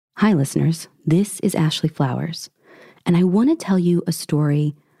Hi, listeners. This is Ashley Flowers, and I want to tell you a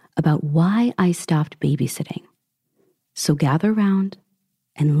story about why I stopped babysitting. So gather around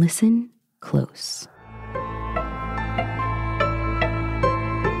and listen close.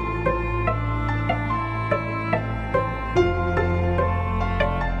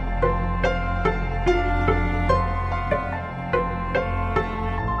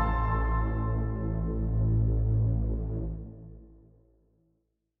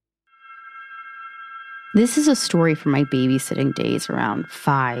 This is a story from my babysitting days around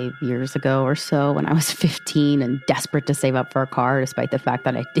 5 years ago or so when I was 15 and desperate to save up for a car despite the fact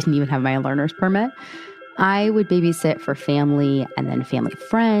that I didn't even have my learner's permit. I would babysit for family and then family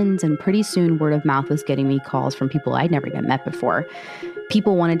friends, and pretty soon word of mouth was getting me calls from people I'd never even met before.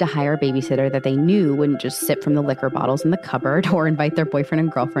 People wanted to hire a babysitter that they knew wouldn't just sip from the liquor bottles in the cupboard or invite their boyfriend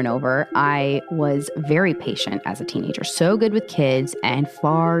and girlfriend over. I was very patient as a teenager, so good with kids and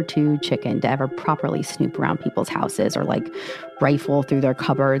far too chicken to ever properly snoop around people's houses or rifle through their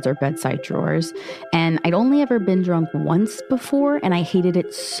cupboards or bedside drawers. And I'd only ever been drunk once before, and I hated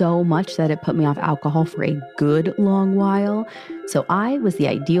it so much that it put me off alcohol for a good long while. So I was the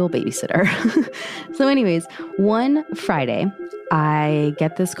ideal babysitter. So anyways, one Friday, I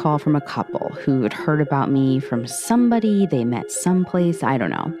get this call from a couple who had heard about me from somebody they met someplace, I don't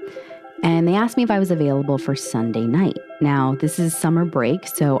know. And they asked me if I was available for Sunday night. Now, this is summer break,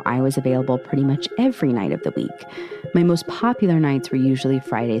 so I was available pretty much every night of the week. My most popular nights were usually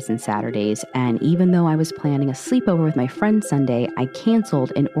Fridays and Saturdays, and even though I was planning a sleepover with my friend Sunday, I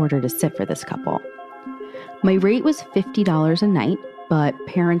canceled in order to sit for this couple. My rate was $50 a night, but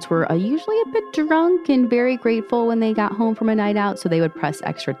parents were usually a bit drunk and very grateful when they got home from a night out, so they would press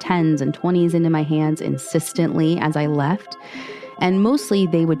extra 10s and 20s into my hands insistently as I left. And mostly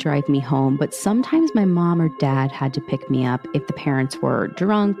they would drive me home, but sometimes my mom or dad had to pick me up if the parents were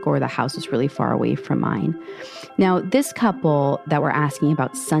drunk or the house was really far away from mine. Now, this couple that were asking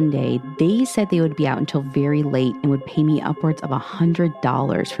about Sunday, they said they would be out until very late and would pay me upwards of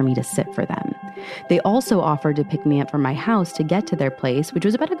 $100 for me to sit for them. They also offered to pick me up from my house to get to their place, which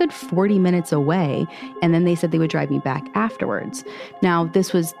was about a good 40 minutes away, and then they said they would drive me back afterwards. Now,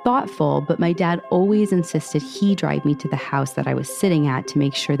 this was thoughtful, but my dad always insisted he drive me to the house that I was sitting at to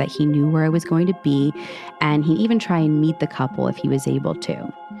make sure that he knew where I was going to be, and he'd even try and meet the couple if he was able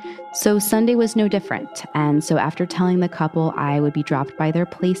to. So Sunday was no different, and so after telling the couple I would be dropped by their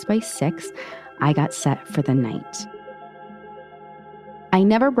place by 6, I got set for the night. I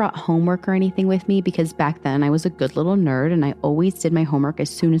never brought homework or anything with me because back then I was a good little nerd and I always did my homework as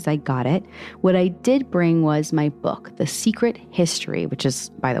soon as I got it. What I did bring was my book, The Secret History, which is,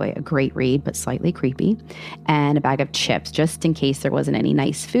 by the way, a great read, but slightly creepy, and a bag of chips just in case there wasn't any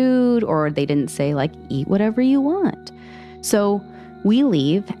nice food or they didn't say, eat whatever you want. So we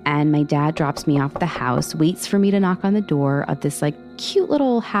leave and my dad drops me off at the house, waits for me to knock on the door of this cute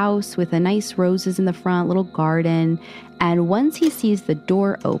little house with a nice roses in the front, little garden. And once he sees the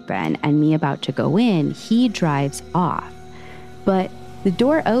door open and me about to go in, he drives off. But the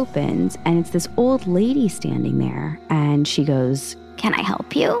door opens and it's this old lady standing there and she goes, "Can I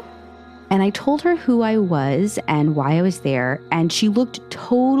help you?" And I told her who I was and why I was there, and she looked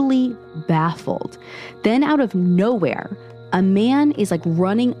totally baffled. Then out of nowhere, a man is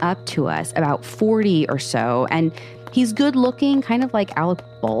running up to us, about 40 or so, and he's good looking, kind of like Alec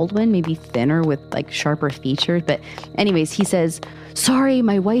Baldwin, maybe thinner with sharper features. But anyways, he says, "Sorry,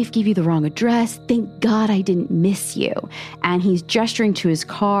 my wife gave you the wrong address. Thank God I didn't miss you." And he's gesturing to his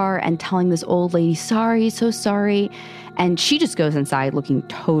car and telling this old lady, "Sorry, so sorry." And she just goes inside looking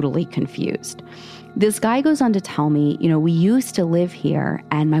totally confused. This guy goes on to tell me, we used to live here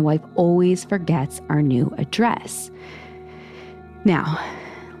and my wife always forgets our new address. Now,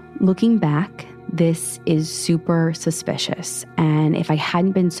 looking back, this is super suspicious. And if I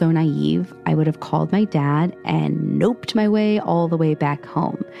hadn't been so naive, I would have called my dad and noped my way all the way back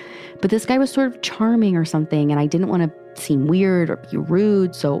home. But this guy was sort of charming or something, and I didn't want to seem weird or be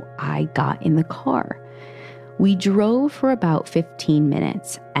rude, so I got in the car. We drove for about 15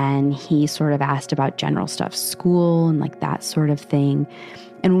 minutes, and he sort of asked about general stuff, school and that sort of thing.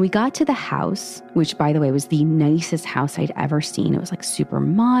 And when we got to the house, which, by the way, was the nicest house I'd ever seen, it was super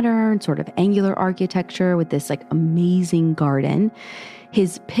modern, sort of angular architecture with this amazing garden.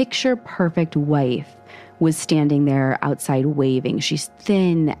 His picture-perfect wife was standing there outside waving. She's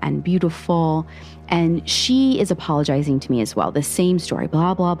thin and beautiful, and she is apologizing to me as well. The same story,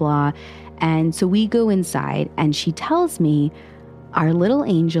 blah, blah, blah. And so we go inside, and she tells me, "Our little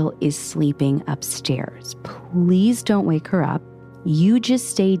angel is sleeping upstairs. Please don't wake her up. you just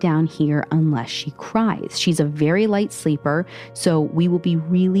stay down here unless she cries. She's a very light sleeper, so we will be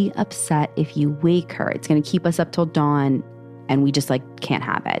really upset if you wake her. It's going to keep us up till dawn, and we just can't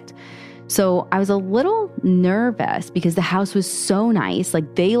have it. So I was a little nervous because the house was so nice.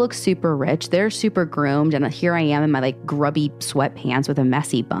 They look super rich. They're super groomed. And here I am in my grubby sweatpants with a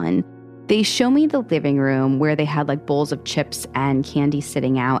messy bun. They show me the living room where they had bowls of chips and candy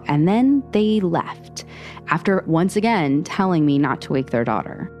sitting out. And then they left after once again telling me not to wake their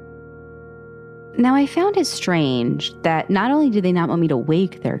daughter. Now, I found it strange that not only did they not want me to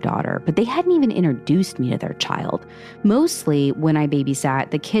wake their daughter, but they hadn't even introduced me to their child. Mostly when I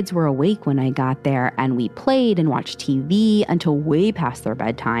babysat, the kids were awake when I got there and we played and watched TV until way past their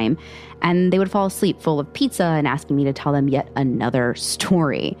bedtime. And they would fall asleep full of pizza and asking me to tell them yet another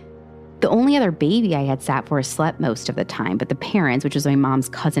story. The only other baby I had sat for slept most of the time, but the parents, which was my mom's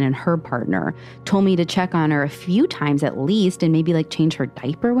cousin and her partner, told me to check on her a few times at least and maybe change her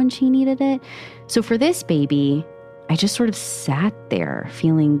diaper when she needed it. So for this baby, I just sort of sat there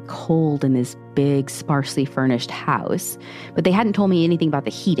feeling cold in this big, sparsely furnished house. But they hadn't told me anything about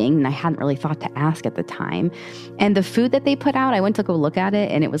the heating, and I hadn't really thought to ask at the time. And the food that they put out, I went to go look at it,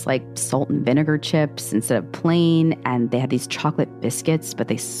 and it was salt and vinegar chips instead of plain. And they had these chocolate biscuits, but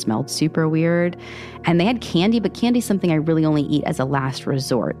they smelled super weird. And they had candy, but candy's something I really only eat as a last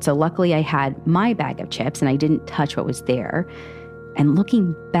resort. So luckily I had my bag of chips, and I didn't touch what was there. And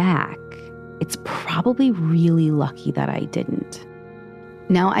looking back, it's probably really lucky that I didn't.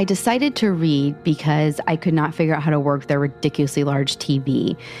 Now, I decided to read because I could not figure out how to work their ridiculously large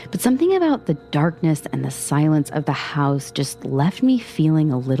TV, but something about the darkness and the silence of the house just left me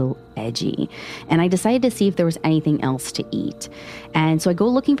feeling a little edgy. And I decided to see if there was anything else to eat. And so I go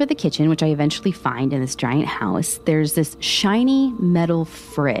looking for the kitchen, which I eventually find in this giant house. There's this shiny metal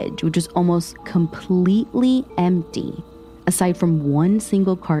fridge, which was almost completely empty, aside from one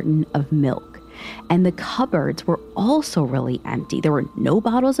single carton of milk. And the cupboards were also really empty. There were no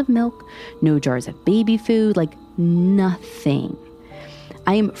bottles of milk, no jars of baby food, nothing.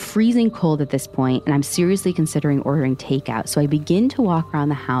 I am freezing cold at this point, and I'm seriously considering ordering takeout. So I begin to walk around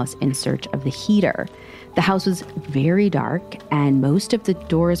the house in search of the heater. The house was very dark, and most of the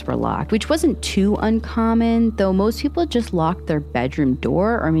doors were locked, which wasn't too uncommon, though most people just locked their bedroom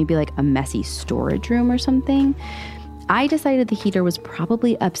door or maybe a messy storage room or something. I decided the heater was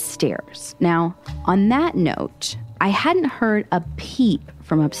probably upstairs. Now, on that note, I hadn't heard a peep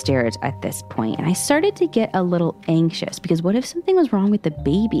from upstairs at this point, and I started to get a little anxious because what if something was wrong with the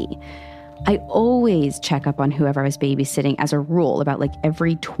baby? I always check up on whoever I was babysitting as a rule about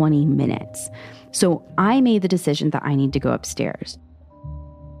every 20 minutes. So I made the decision that I need to go upstairs.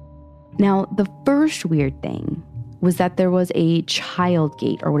 Now, the first weird thing was that there was a child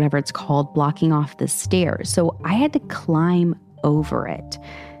gate or whatever it's called blocking off the stairs. So I had to climb over it.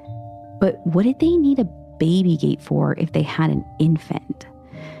 But what did they need a baby gate for if they had an infant?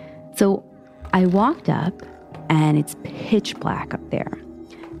 So I walked up and it's pitch black up there.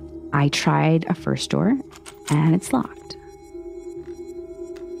 I tried a first door and it's locked.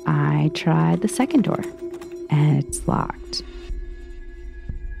 I tried the second door and it's locked.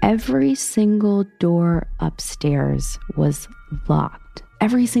 Every single door upstairs was locked.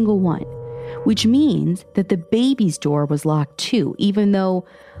 Every single one. Which means that the baby's door was locked too, even though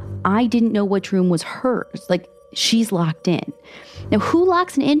I didn't know which room was hers. She's locked in. Now, who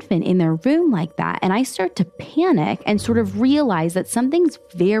locks an infant in their room like that? And I start to panic and sort of realize that something's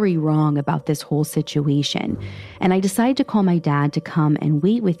very wrong about this whole situation. And I decide to call my dad to come and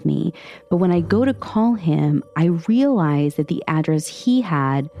wait with me. But when I go to call him, I realize that the address he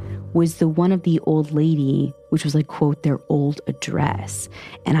had was the one of the old lady, which was quote, their old address.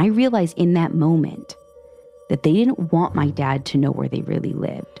 And I realized in that moment that they didn't want my dad to know where they really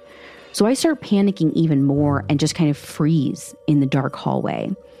lived. So I start panicking even more and just kind of freeze in the dark hallway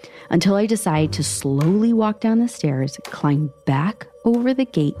until I decide to slowly walk down the stairs, climb back over the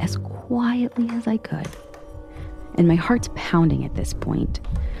gate as quietly as I could. And my heart's pounding at this point.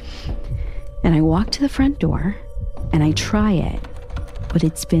 And I walk to the front door and I try it, but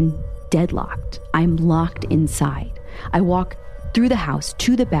it's been deadlocked. I'm locked inside. I walk through the house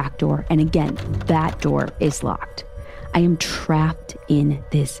to the back door, and again, that door is locked. I am trapped in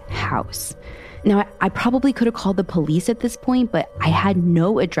this house. Now, I probably could have called the police at this point, but I had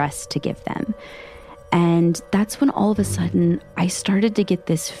no address to give them. And that's when all of a sudden I started to get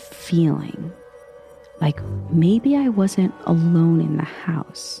this feeling like maybe I wasn't alone in the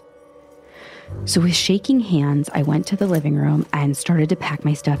house. So with shaking hands, I went to the living room and started to pack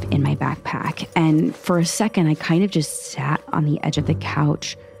my stuff in my backpack. And for a second, I kind of just sat on the edge of the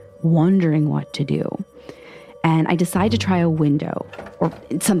couch, wondering what to do. And I decided to try a window or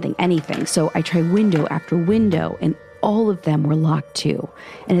something, anything. So I tried window after window, and all of them were locked too.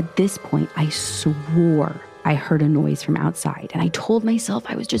 And at this point, I swore I heard a noise from outside. And I told myself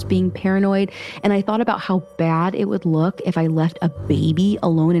I was just being paranoid. And I thought about how bad it would look if I left a baby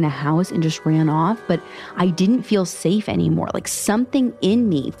alone in a house and just ran off. But I didn't feel safe anymore. Like something in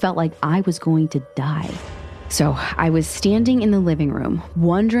me felt like I was going to die. So I was standing in the living room,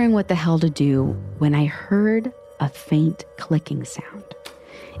 wondering what the hell to do, when I heard a faint clicking sound.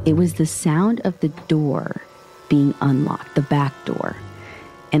 It was the sound of the door being unlocked, the back door.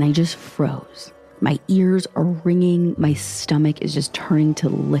 And I just froze. My ears are ringing. My stomach is just turning to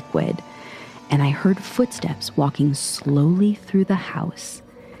liquid. And I heard footsteps walking slowly through the house.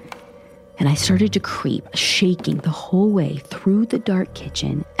 And I started to creep, shaking the whole way through the dark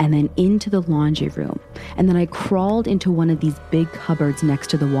kitchen and then into the laundry room. And then I crawled into one of these big cupboards next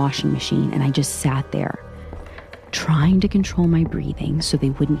to the washing machine, and I just sat there, trying to control my breathing so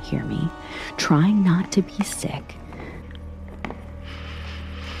they wouldn't hear me, trying not to be sick.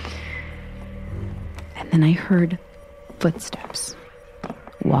 And then I heard footsteps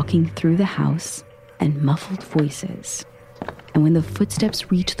walking through the house and muffled voices. And when the footsteps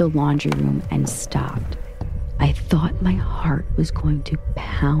reached the laundry room and stopped, I thought my heart was going to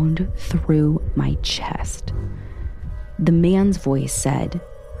pound through my chest. The man's voice said,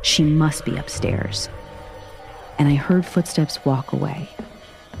 "She must be upstairs." And I heard footsteps walk away.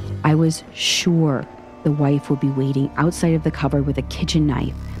 I was sure the wife would be waiting outside of the cupboard with a kitchen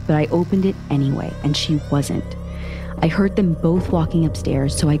knife, but I opened it anyway, and she wasn't. I heard them both walking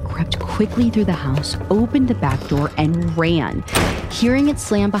upstairs, so I crept quickly through the house, opened the back door, and ran. Hearing it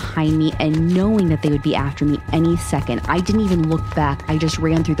slam behind me and knowing that they would be after me any second, I didn't even look back. I just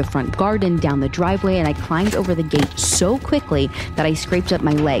ran through the front garden, down the driveway, and I climbed over the gate so quickly that I scraped up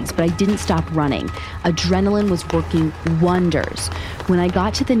my legs, but I didn't stop running. Adrenaline was working wonders. When I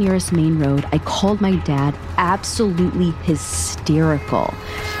got to the nearest main road, I called my dad, absolutely hysterical.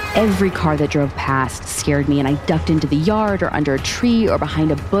 Every car that drove past scared me, and I ducked into the yard or under a tree or behind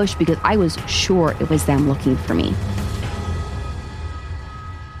a bush because I was sure it was them looking for me.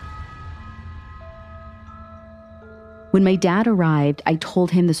 When my dad arrived, I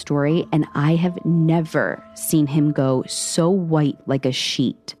told him the story, and I have never seen him go so white like a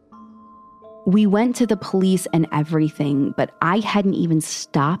sheet. We went to the police and everything, but I hadn't even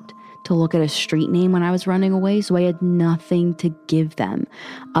stopped to look at a street name when I was running away, so I had nothing to give them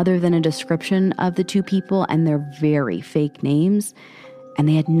other than a description of the two people and their very fake names, and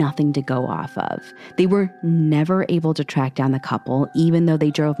they had nothing to go off of. They were never able to track down the couple, even though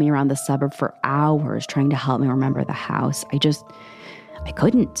they drove me around the suburb for hours trying to help me remember the house. I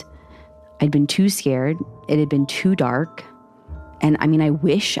couldn't. I'd been too scared. It had been too dark. And I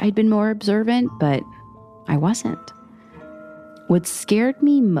wish I'd been more observant, but I wasn't. What scared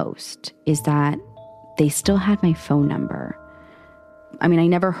me most is that they still had my phone number. I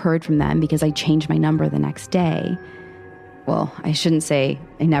never heard from them because I changed my number the next day. Well, I shouldn't say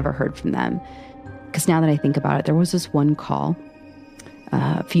I never heard from them, because now that I think about it, there was this one call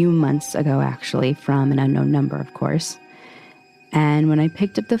a few months ago, actually, from an unknown number, of course. And when I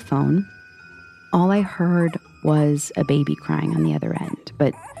picked up the phone, all I heard was a baby crying on the other end,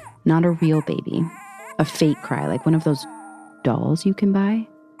 but not a real baby, a fake cry, like one of those dolls you can buy.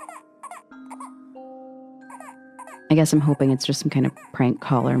 I guess I'm hoping it's just some kind of prank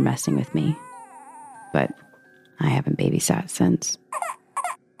caller messing with me, but I haven't babysat since.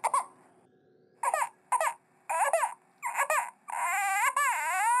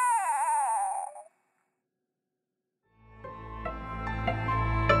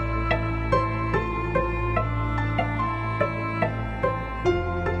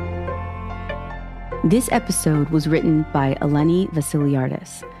 This episode was written by Eleni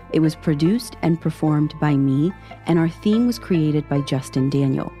Vassiliadis. It was produced and performed by me, and our theme was created by Justin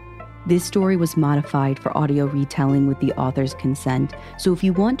Daniel. This story was modified for audio retelling with the author's consent, so if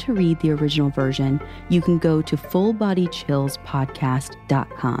you want to read the original version, you can go to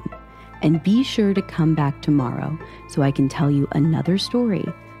fullbodychillspodcast.com. And be sure to come back tomorrow so I can tell you another story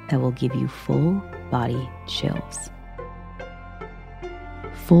that will give you full body chills.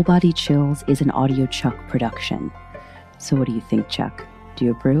 Full Body Chills is an Audio Chuck production. So what do you think, Chuck? Do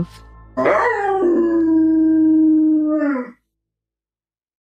you approve?